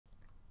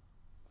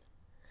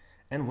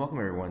And welcome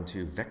everyone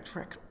to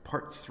VecTrek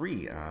Part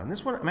 3. In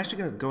this one, I'm actually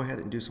going to go ahead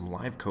and do some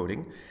live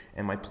coding,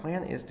 and my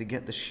plan is to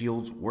get the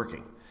shields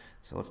working.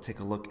 So let's take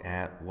a look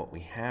at what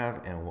we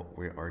have and what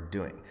we are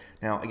doing.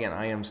 Now, again,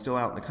 I am still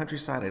out in the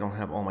countryside. I don't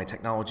have all my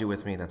technology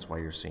with me. That's why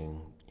you're seeing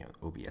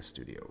OBS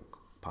Studio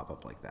pop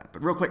up like that.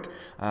 But real quick,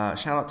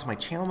 shout out to my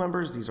channel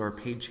members. These are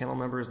paid channel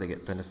members. They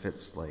get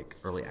benefits like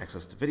early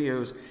access to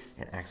videos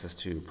and access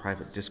to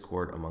private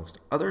Discord, amongst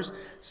others.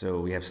 So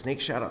we have Snake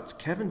shoutouts,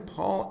 Kevin,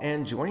 Paul,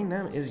 and joining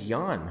them is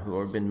Jan, who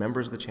have been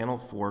members of the channel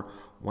for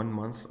 1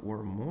 month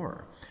or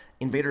more.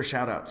 Invader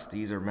shoutouts.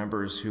 These are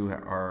members who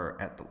are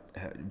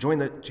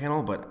joined the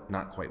channel, but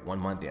not quite 1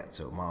 month yet.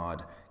 So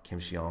Mod, Kim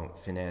Xiong,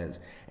 Finez.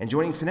 And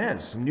joining Finez,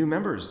 some new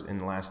members in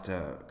the last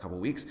couple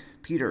weeks,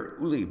 Peter,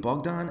 Uli,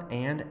 Bogdan,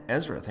 and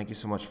Ezra. Thank you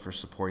so much for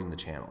supporting the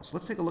channel. So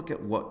let's take a look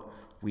at what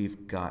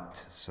we've got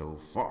so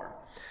far.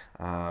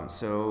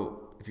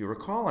 So if you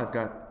recall, I've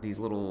got these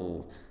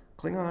little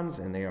Klingons,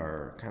 and they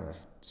are kind of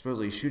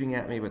supposedly shooting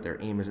at me, but their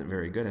aim isn't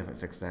very good. I haven't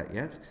fixed that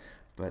yet.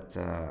 But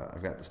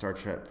I've got the Star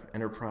Trek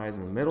Enterprise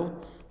in the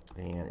middle,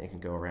 and it can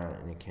go around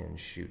and it can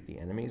shoot the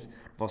enemies.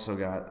 I've also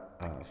got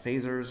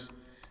phasers,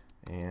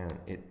 and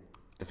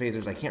the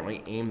phasers, I can't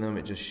really aim them.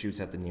 It just shoots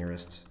at the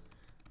nearest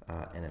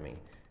enemy.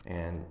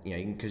 And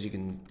because you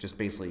can just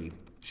basically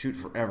shoot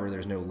forever.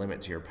 There's no limit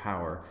to your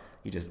power.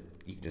 You can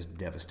just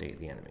devastate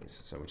the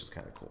enemies. So which is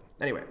kind of cool.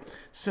 Anyway,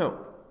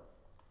 so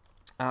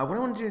what I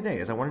want to do today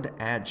is I wanted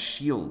to add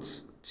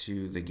shields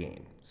to the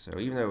game. So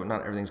even though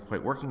not everything's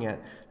quite working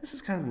yet, this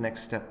is kind of the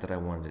next step that I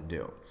wanted to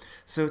do.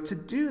 So to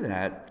do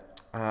that,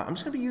 I'm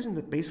just going to be using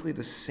basically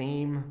the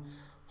same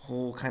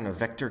whole kind of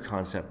vector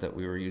concept that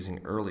we were using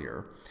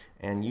earlier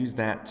and use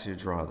that to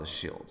draw the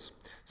shields.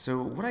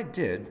 So what I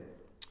did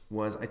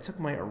was I took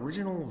my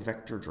original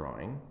vector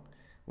drawing,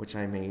 which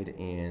I made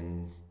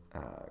in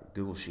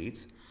Google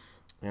Sheets,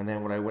 and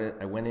then I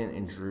went in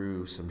and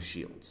drew some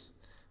shields.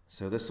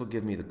 So this will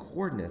give me the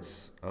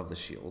coordinates of the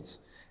shields.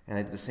 And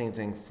I did the same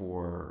thing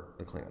for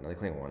the Klingon. Now, the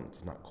Klingon one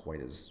is not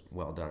quite as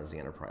well done as the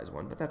Enterprise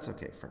one, but that's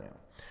okay for now.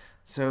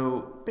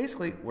 So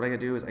basically, what I got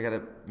to do is I got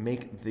to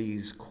make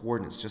these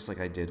coordinates just like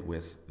I did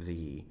with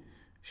the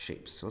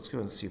shapes. So let's go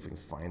and see if we can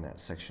find that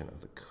section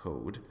of the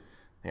code.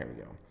 There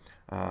we go.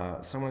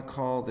 So I'm going to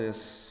call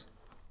this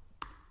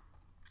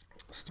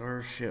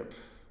Starship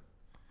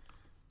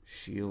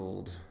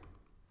Shield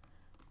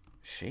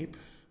Shape.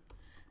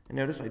 And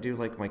notice I do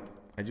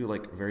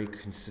like very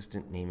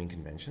consistent naming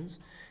conventions,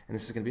 and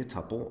this is going to be a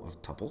tuple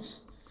of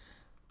tuples,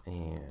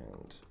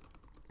 and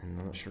I'm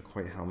not sure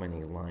quite how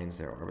many lines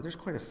there are, but there's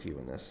quite a few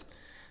in this.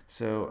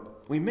 So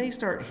we may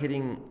start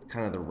hitting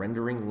kind of the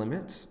rendering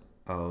limit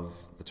of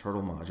the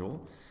turtle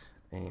module,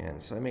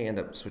 and so I may end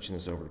up switching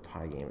this over to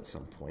Pygame at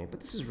some point, but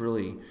this is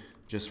really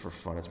just for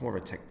fun. It's more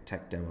of a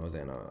tech demo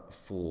than a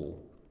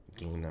full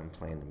game that I'm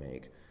planning to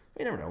make.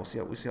 You never know. We'll see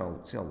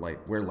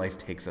where life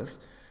takes us.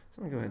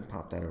 So I'm going to go ahead and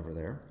pop that over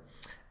there.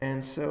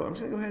 And so I'm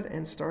just going to go ahead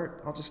and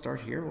start. I'll just start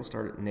here. We'll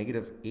start at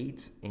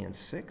 -8 and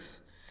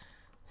 6.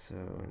 So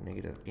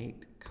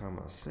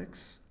 -8,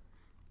 6.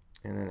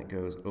 And then it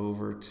goes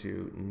over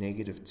to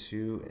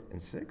 -2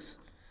 and 6.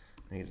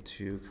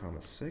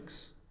 -2,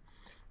 6.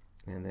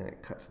 And then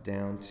it cuts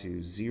down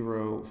to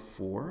 0,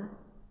 4.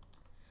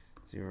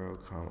 0,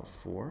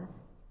 4.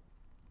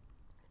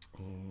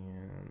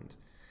 And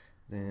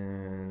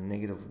then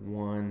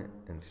 -1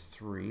 and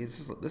 3.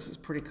 This is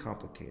pretty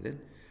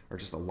complicated. Or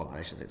just a lot,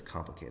 I shouldn't say it's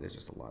complicated,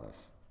 just a lot of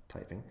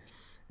typing.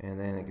 And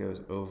then it goes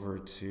over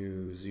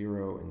to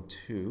 0 and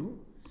 2.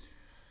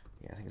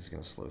 Yeah, I think it's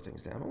going to slow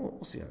things down, but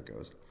we'll see how it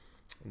goes.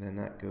 And then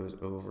that goes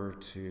over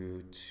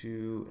to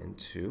 2 and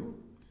 2.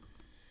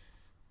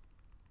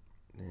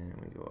 Then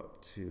we go up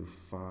to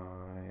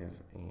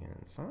 5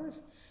 and 5.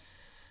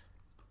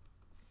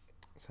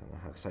 So I don't know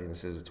how exciting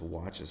this is to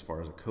watch as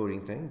far as a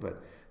coding thing,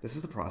 but this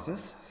is the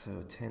process.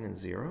 So 10 and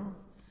 0,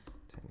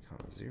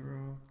 10,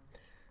 0.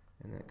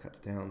 And then it cuts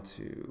down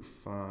to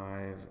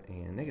 5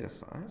 and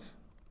 -5.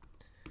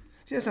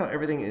 See, that's how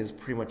everything is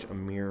pretty much a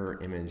mirror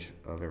image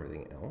of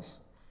everything else.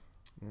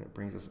 And then it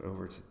brings us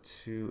over to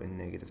 2 and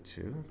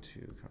 -2,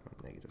 2,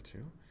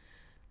 2.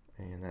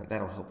 And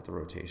that'll help with the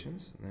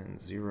rotations. And then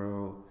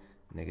 0,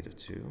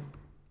 -2.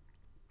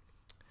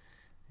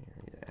 And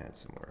I need to add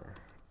somewhere.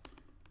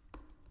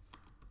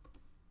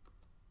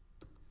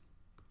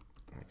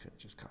 I could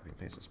just copy and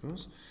paste, I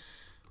suppose.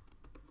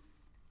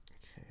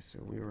 Okay,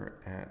 so we were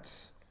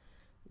at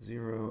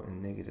 0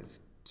 and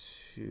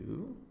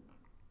 -2.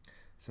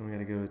 So we got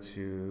to go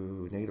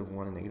to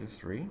 -1 and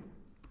 -3.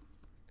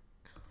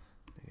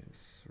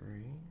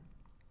 -3.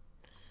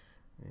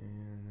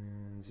 And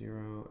then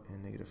 0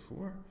 and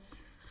 -4.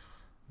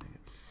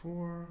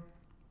 -4.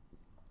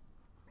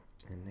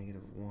 And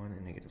 -1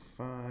 and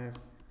 -5.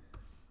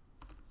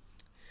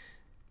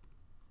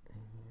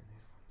 And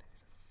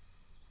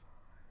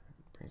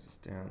that brings us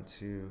down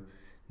to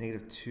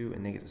 -2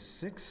 and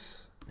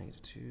 -6.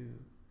 -2.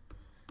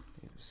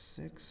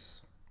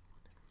 -6.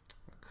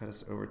 I'll cut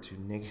us over to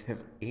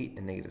 -8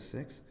 and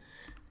 -6.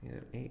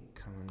 -8,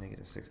 comma,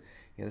 -6.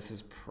 Yeah, this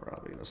is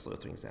probably going to slow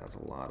things down. It's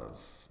a lot of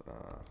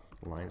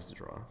lines to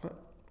draw, but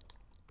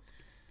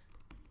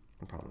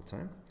no problem with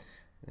time.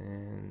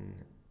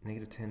 Then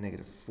 -10,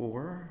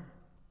 -4.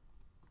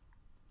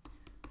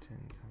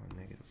 10, comma,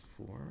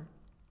 -4.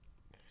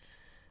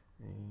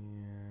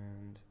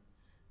 And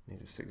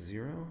 -6,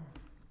 0.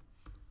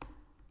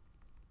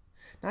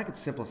 Now I could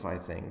simplify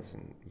things,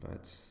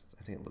 but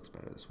I think it looks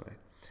better this way.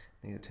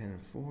 -10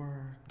 and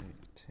 4,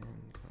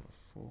 -10, comma,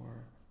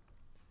 4.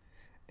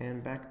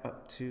 And back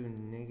up to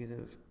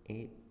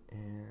 -8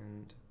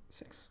 and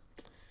 6.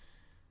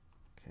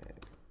 Okay,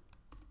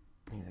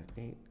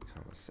 -8,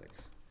 comma,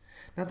 6.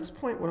 Now at this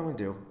point, what I'm going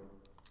to do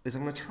is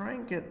I'm going to try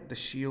and get the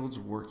shields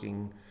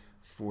working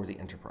for the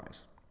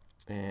Enterprise.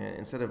 And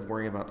instead of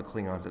worrying about the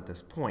Klingons at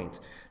this point,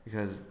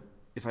 because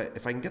if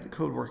I can get the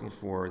code working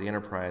for the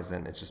Enterprise,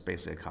 then it's just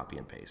basically a copy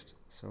and paste.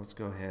 So let's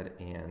go ahead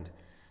and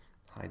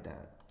hide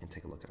that and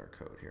take a look at our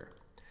code here.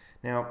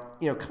 Now,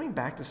 coming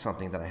back to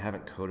something that I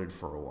haven't coded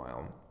for a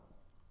while,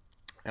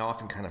 I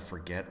often kind of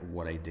forget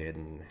what I did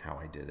and how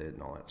I did it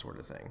and all that sort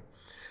of thing.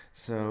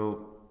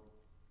 So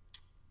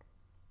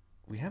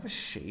we have a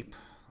shape.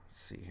 Let's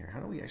see here. How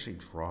do we actually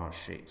draw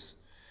shapes?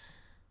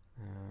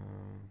 How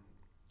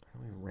do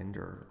we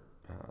render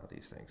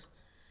these things?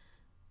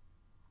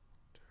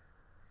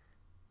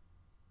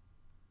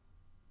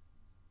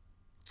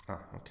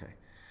 Okay.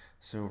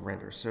 So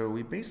render. So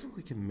we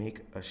basically can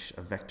make a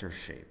vector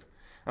shape.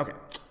 Okay.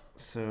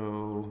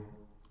 So,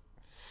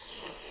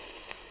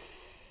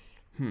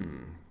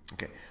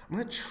 okay. I'm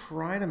going to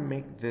try to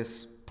make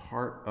this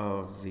part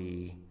of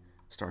the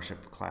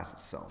Starship class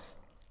itself.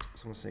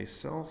 So I'm going to say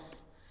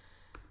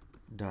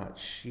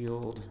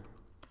self.shield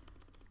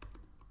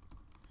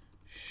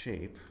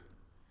shape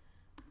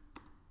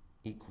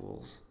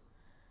equals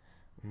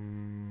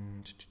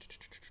I'm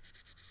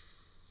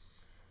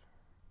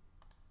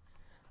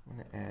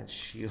going to add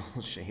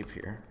shield shape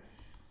here.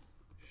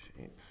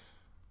 Shape.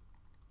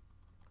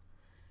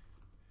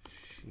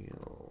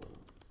 Shield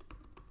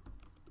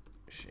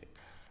shape.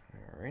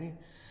 Alrighty.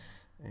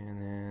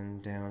 And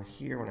then down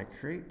here, when I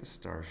create the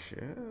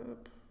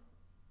starship,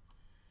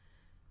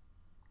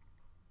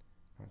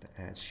 I want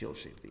to add shield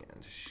shape at the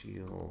end.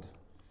 Shield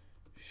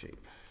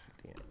shape at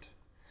the end.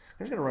 I'm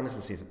just going to run this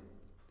and see if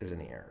there's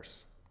any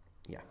errors.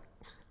 Yeah.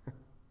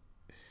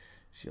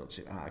 Shield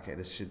shape. Okay,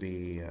 this should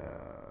be,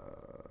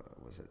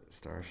 was it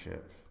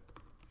starship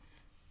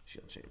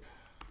shield shape?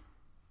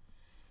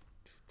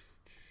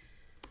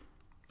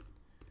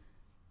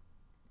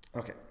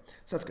 Okay,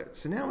 so that's good.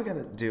 So now what we got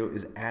to do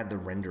is add the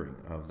rendering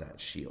of that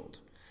shield.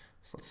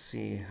 So let's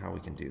see how we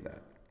can do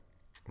that.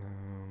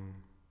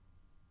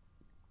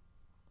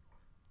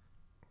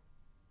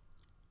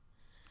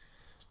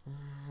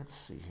 Let's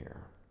see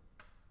here.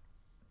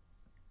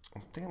 I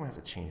think I'm going to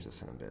have to change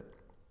this in a bit.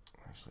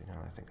 Actually, now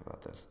that I think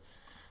about this.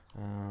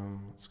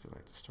 Let's go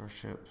back to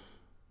Starship.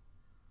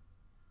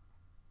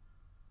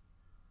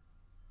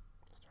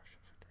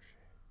 Starship vector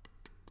shape.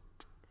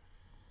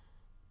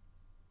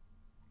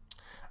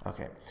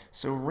 Okay,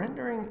 so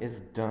rendering is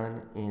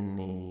done in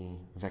the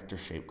vector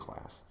shape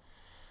class.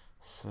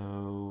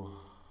 So,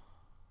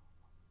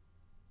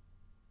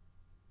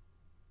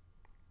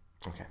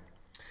 okay.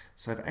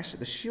 So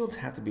the shields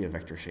have to be a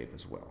vector shape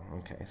as well.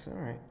 Okay, so all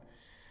right.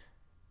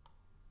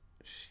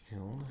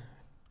 Shield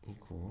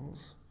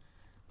equals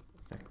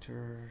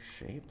vector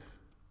shape,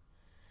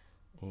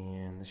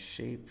 and the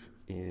shape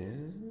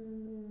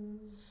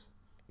is,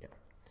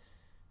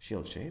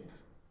 shield shape,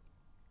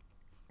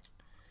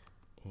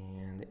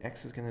 and the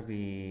X is going to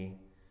be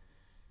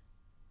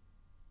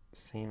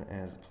same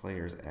as the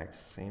player's X,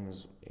 same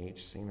as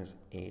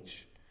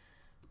H,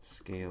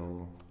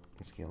 scale,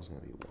 and scale is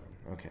going to be 1.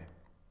 Okay.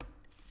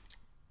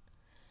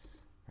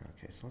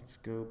 Okay, so let's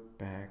go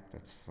back,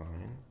 that's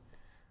fine.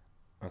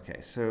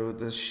 Okay, so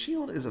the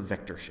shield is a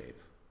vector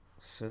shape.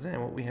 So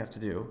then what we have to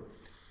do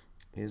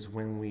is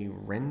when we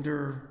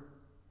render,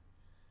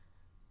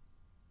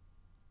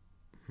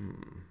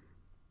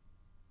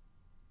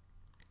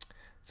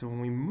 so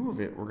when we move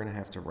it, we're going to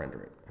have to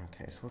render it.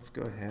 Okay, so let's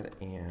go ahead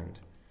and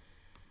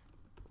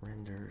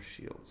render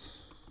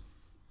shields.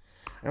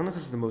 I don't know if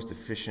this is the most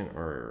efficient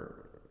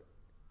or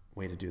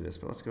way to do this,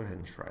 but let's go ahead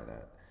and try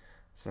that.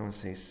 So I'm going to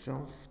say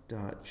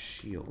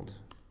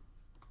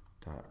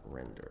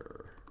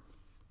self.shield.render.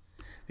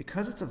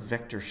 Because it's a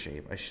vector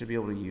shape, I should be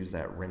able to use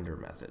that render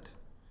method.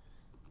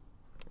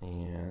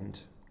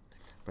 But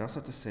I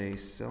also have to say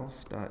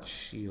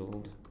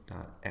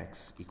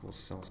self.shield.x equals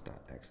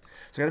self.x.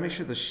 So I got to make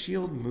sure the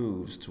shield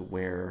moves to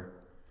where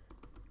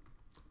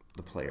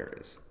the player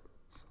is.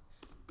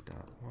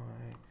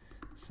 Self.y,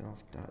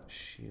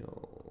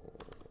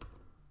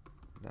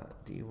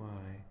 self.shield.dy,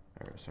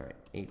 or sorry,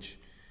 h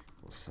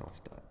equals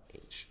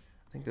self.h.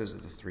 I think those are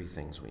the 3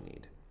 things we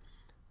need.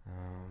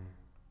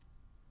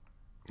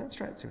 Let's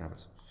try it, see what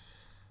happens.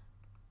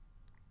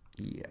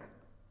 Yeah.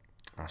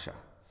 Asha.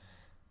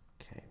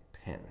 Okay,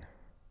 pen.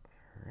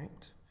 All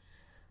right.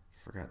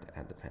 Forgot to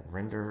add the pen.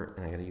 Render,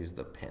 and I got to use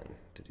the pen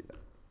to do that.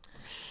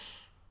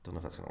 Don't know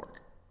if that's going to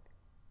work.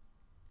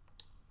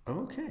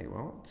 Okay,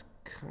 well, it's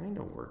kind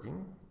of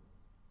working.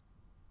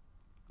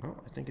 Well,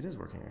 I think it is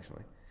working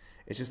actually.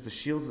 It's just the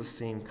shield's the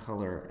same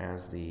color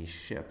as the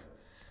ship,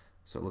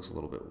 so it looks a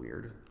little bit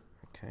weird.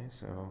 Okay,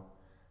 so, all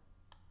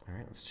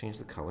right, let's change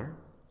the color.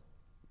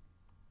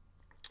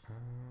 How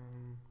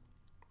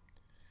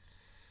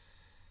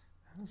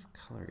does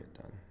color get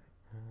done?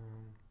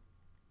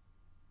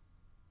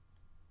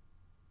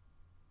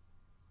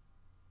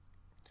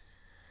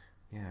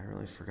 Yeah, I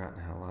really forgotten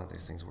how a lot of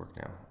these things work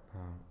now.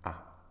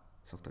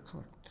 Self-dot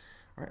color.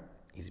 All right,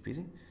 easy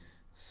peasy.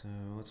 So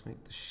let's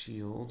make the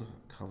shield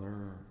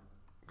color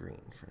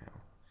green for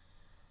now.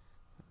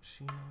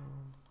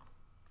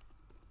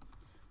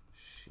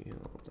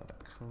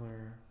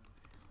 Shield.color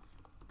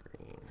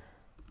green.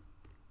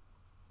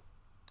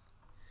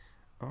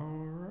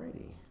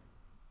 Alrighty.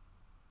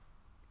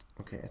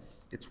 Okay,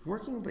 it's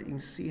working, but you can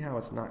see how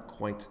it's not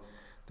quite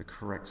the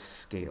correct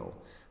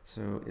scale.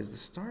 So is the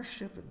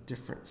starship a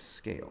different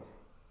scale?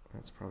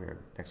 That's probably our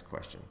next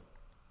question.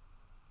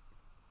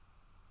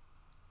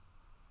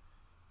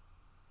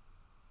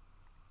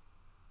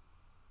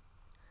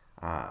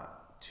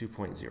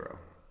 2.0,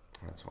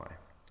 that's why.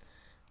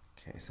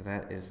 Okay, so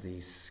that is the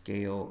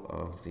scale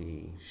of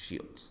the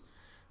shield.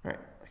 All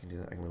right, I can do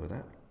that, I can live with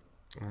that.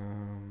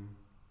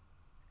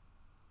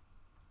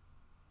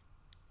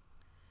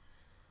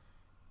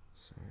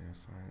 So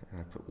if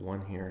I put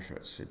 1 here, so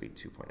it should be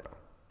 2.0.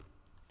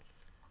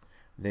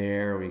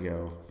 There we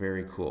go,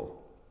 very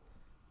cool.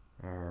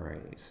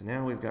 Alrighty, so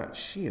now we've got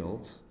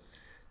shields.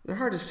 They're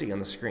hard to see on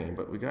the screen,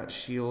 but we've got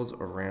shields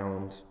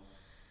around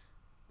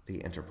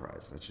the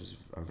Enterprise, which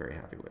is I'm very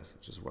happy with,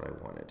 which is what I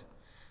wanted.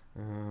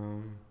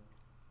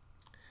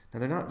 Now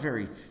they're not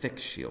very thick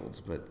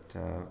shields, but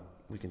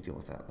we can deal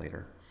with that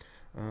later.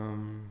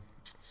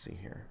 Let's see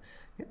here.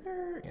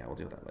 Yeah, we'll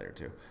deal with that later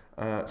too.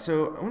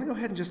 So I'm going to go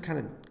ahead and just kind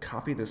of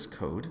copy this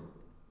code.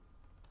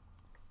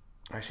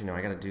 Actually, no,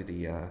 I got to do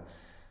the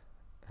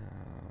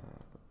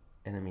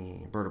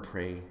enemy bird of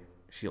prey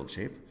shield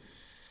shape.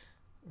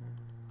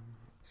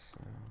 So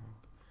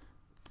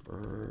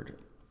bird.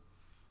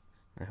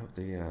 I hope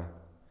the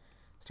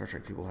Star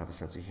Trek people have a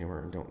sense of humor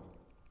and don't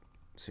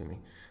sue me.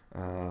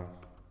 All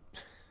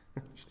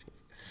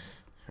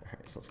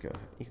right, so let's go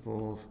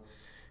equals,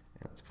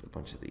 and let's put a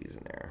bunch of these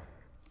in there.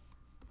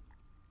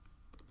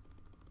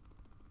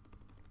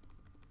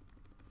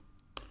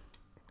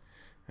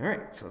 All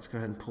right, so let's go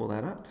ahead and pull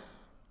that up.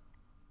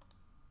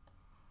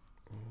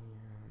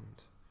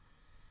 And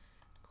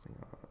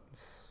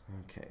Klingons.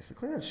 Okay, so the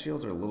Klingon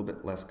shields are a little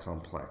bit less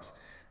complex.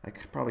 I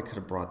probably could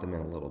have brought them in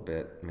a little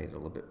bit, made it a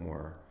little bit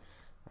more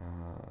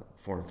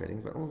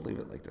form-fitting, but we'll leave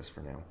it like this for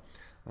now.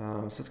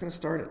 So it's going to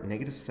start at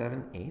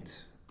 -7,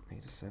 8.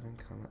 -7,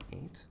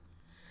 8.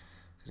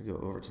 It's going to go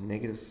over to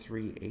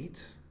 -3,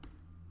 8.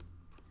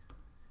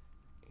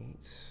 8.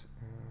 It's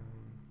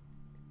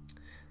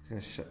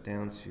going to shut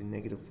down to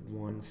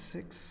 -1,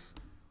 6.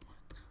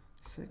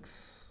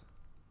 6.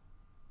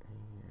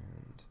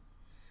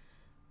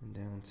 And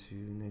down to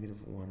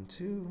 -1,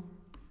 2.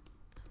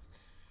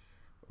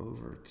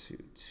 Over to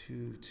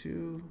 2,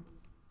 2.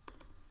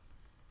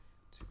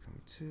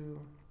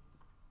 2,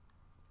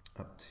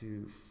 up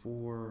to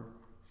 4,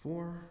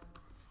 4.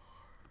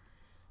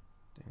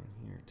 Down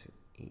here to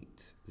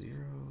 8,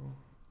 0.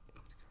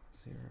 8,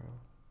 0.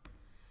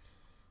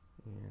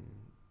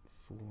 And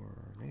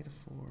 4,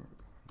 -4,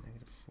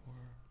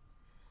 -4.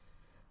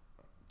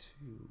 Up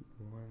to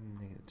 1,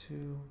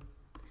 -2.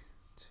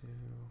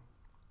 2.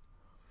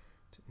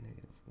 To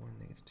 -1,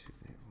 -2,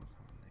 -1,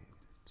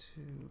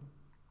 -2.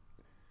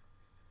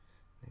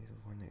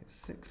 -1,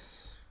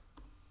 -6.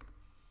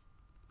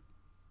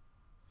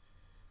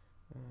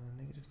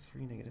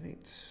 -3,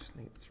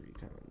 -8. -3,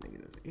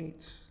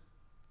 -8.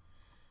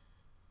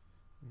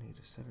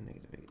 -7,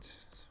 -8.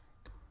 So,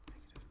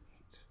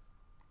 -8.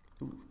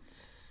 Ooh,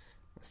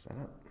 messed that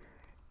up.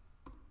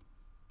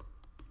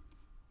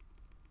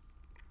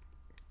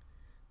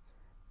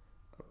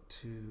 Up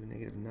to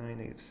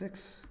 -9,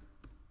 -6.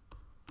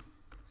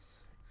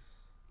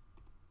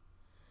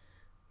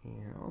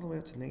 And all the way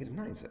up to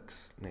 -9,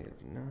 6.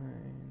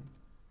 -9,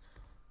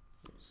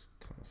 oops,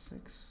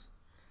 6.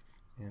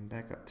 And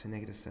back up to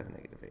 -7,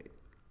 -8.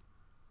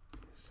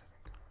 -7,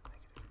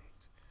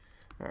 -8.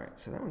 All right,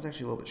 so that one's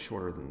actually a little bit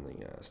shorter than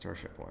the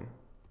Starship one.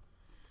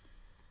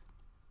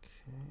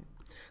 Okay,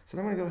 so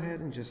now I'm going to go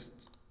ahead and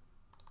just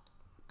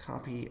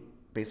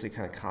basically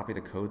kind of copy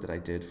the code that I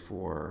did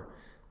for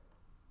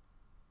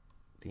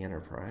the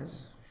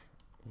Enterprise,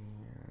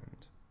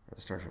 or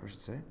the Starship, I should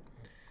say.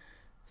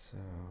 So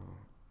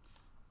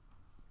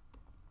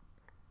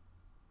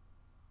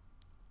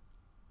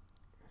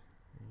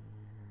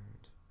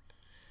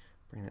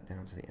bring that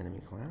down to the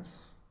enemy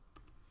class.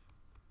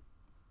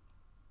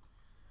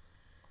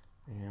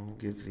 And we'll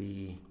give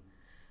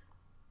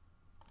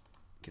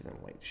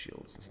them white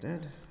shields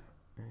instead.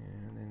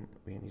 And then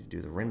we need to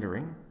do the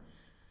rendering.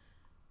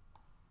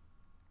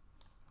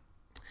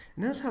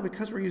 And notice how,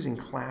 because we're using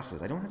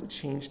classes, I don't have to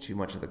change too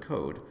much of the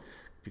code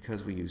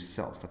because we use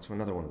self. That's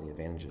another one of the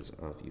advantages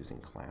of using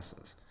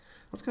classes.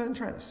 Let's go ahead and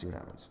try this, see what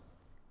happens.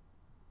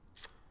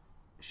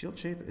 shield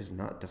shape is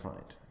not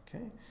defined.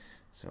 Okay,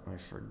 so I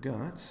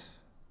forgot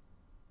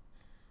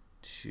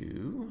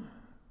to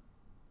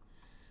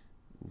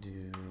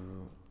do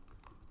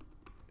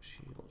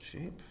shield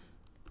shape,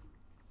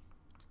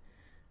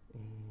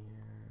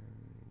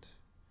 and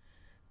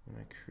when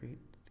I create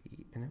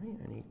the enemy,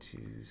 I need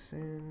to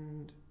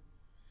send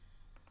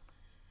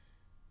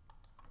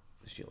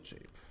the shield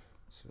shape.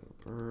 So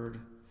bird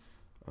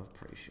of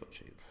prey shield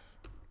shape.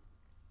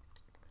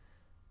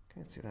 Okay,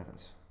 let's see what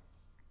happens.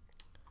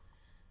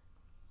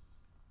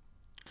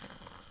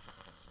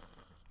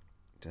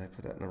 Did I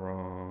put that in the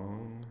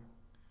wrong?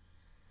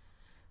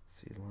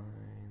 C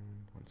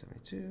line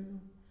 172.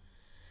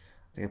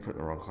 I think I put it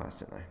in the wrong class,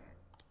 didn't I?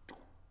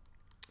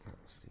 That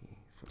was the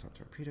photon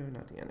torpedo,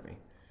 not the enemy.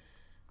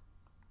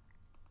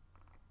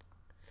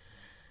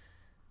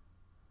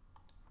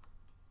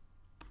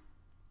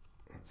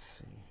 Let's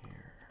see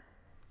here.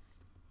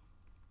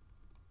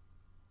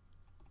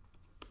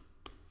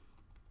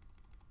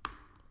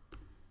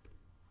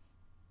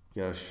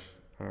 Yosh.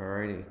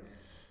 Alrighty.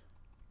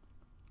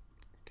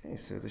 Okay,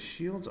 so the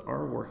shields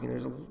are working.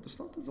 There's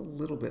something's a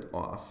little bit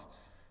off.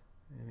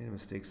 I made a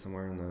mistake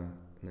somewhere in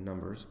the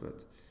numbers,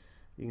 but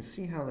you can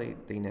see how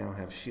they now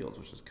have shields,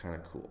 which is kind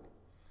of cool.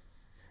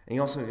 And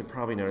you also can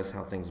probably notice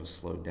how things have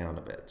slowed down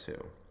a bit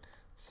too.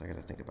 So I got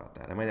to think about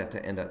that. I might have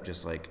to end up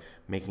just like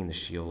making the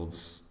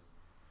shields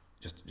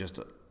just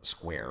a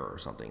square or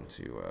something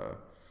to,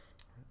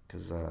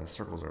 because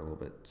circles are a little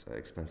bit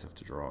expensive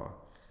to draw,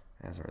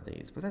 as are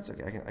these. But that's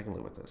okay. I can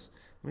live with this.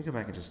 Let me go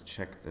back and just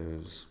check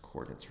those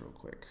coordinates real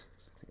quick,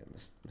 because I think I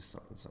missed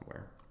something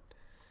somewhere.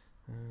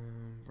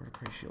 Bird of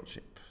prey shield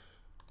shape.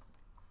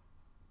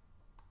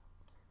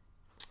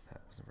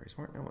 That wasn't very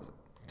smart, now was it?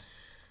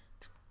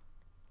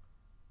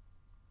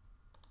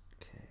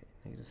 Okay,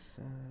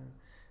 -7.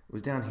 It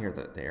was down here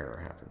that the error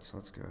happened, so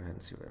let's go ahead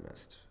and see what I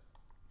missed.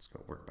 Let's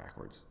go work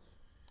backwards.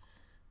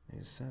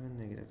 -7,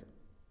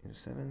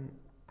 -7,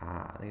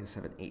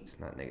 -7, 8,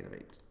 not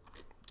 -8.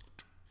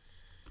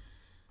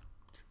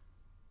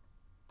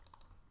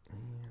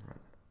 And run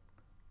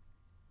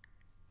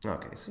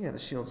that. Okay, so yeah, the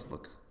shields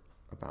look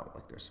about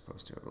like they're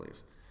supposed to, I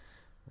believe.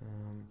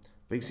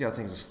 But you can see how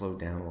things have slowed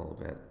down a little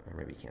bit, or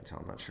maybe you can't tell,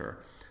 I'm not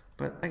sure.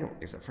 But I can,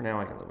 like I said, for now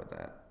I can live with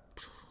that.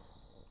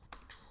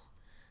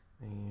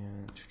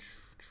 And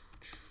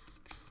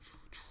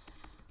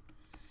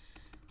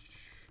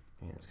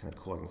it's kind of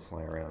cool. I can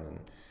fly around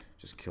and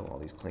just kill all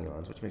these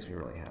Klingons, which makes me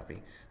really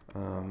happy.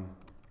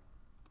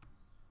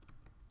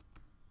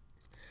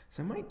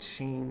 So I might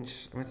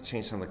have to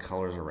change some of the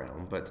colors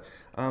around, but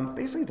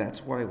basically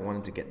that's what I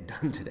wanted to get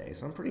done today.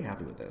 So I'm pretty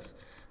happy with this.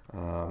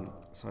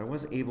 So I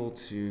was able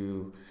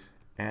to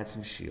add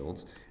some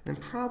shields. And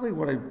then probably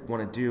what I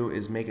want to do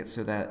is make it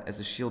so that as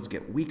the shields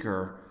get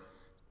weaker,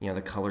 you know,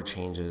 the color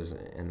changes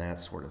and that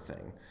sort of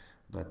thing.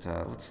 But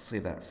let's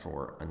save that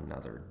for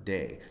another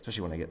day,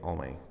 especially when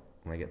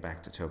I get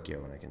back to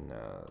Tokyo and I can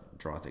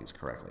draw things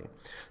correctly.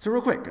 So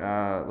real quick,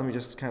 let me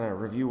just kind of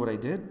review what I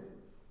did.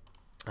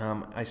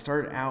 I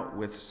started out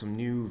with some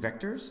new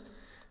vectors,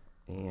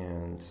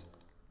 and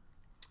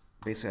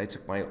basically I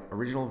took my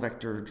original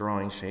vector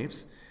drawing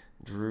shapes,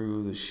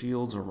 drew the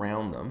shields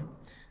around them,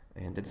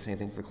 and did the same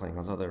thing for the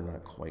Klingons, although they're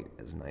not quite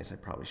as nice. I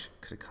probably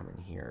could have come in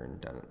here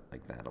and done it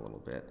like that a little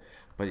bit.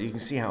 But you can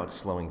see how it's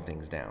slowing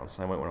things down,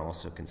 so I might want to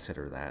also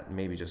consider that, and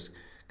maybe just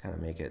kind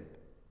of make it,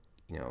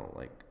 you know,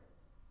 like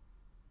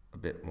a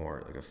bit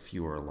more, like a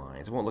fewer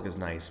lines. It won't look as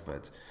nice,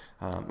 but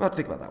well,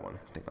 think about that one.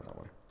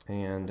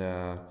 And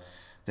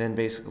then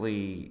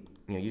basically,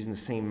 you know, using the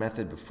same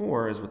method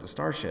before as with the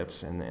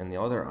starships and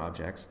the other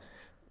objects,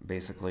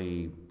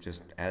 basically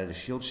just added a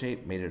shield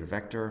shape, made it a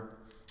vector,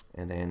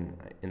 and then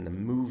in the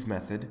move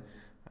method,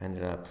 I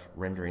ended up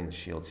rendering the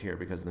shields here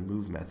because the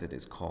move method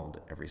is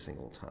called every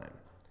single time.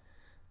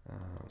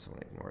 So I'm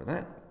going to ignore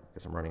that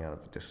because I'm running out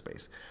of disk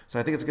space. So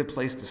I think it's a good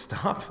place to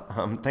stop.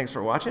 Thanks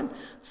for watching.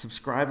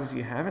 Subscribe if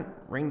you haven't.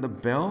 Ring the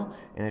bell.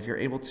 And if you're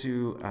able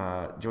to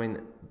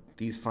join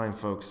these fine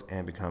folks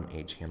and become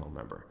a channel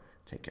member.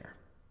 Take care.